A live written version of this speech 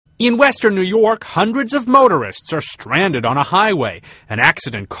In western New York, hundreds of motorists are stranded on a highway. An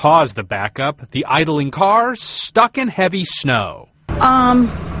accident caused the backup. The idling cars stuck in heavy snow.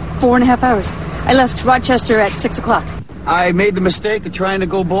 4.5 hours. I left Rochester at 6 o'clock. I made the mistake of trying to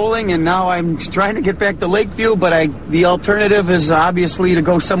go bowling, and now I'm trying to get back to Lakeview, but the alternative is obviously to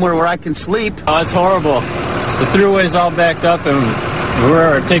go somewhere where I can sleep. Oh, it's horrible. The thruway's all backed up, and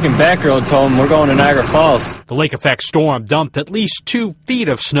we're taking back roads home. We're going to Niagara Falls. The lake-effect storm dumped at least 2 feet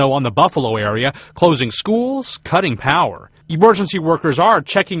of snow on the Buffalo area, closing schools, cutting power. Emergency workers are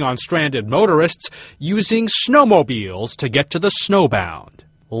checking on stranded motorists using snowmobiles to get to the snowbound.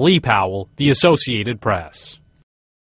 Lee Powell, The Associated Press.